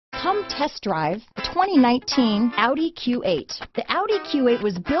Come test drive the 2019 Audi Q8. The Audi Q8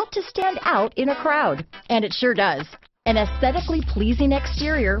 was built to stand out in a crowd, and it sure does. An aesthetically pleasing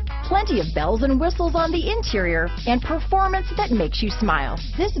exterior, plenty of bells and whistles on the interior, and performance that makes you smile.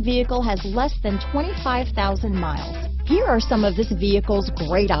 This vehicle has less than 25,000 miles. Here are some of this vehicle's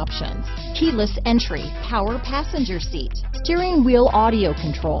great options: keyless entry, power passenger seat, steering wheel audio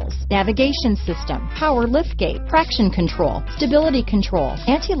controls, navigation system, power liftgate, traction control, stability control,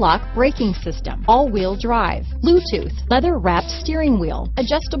 anti-lock braking system, all-wheel drive, Bluetooth, leather-wrapped steering wheel,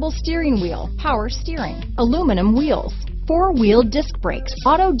 adjustable steering wheel, power steering, aluminum wheels, four-wheel disc brakes,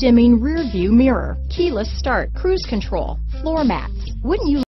 auto-dimming rear view mirror, keyless start, cruise control, floor mats. Wouldn't you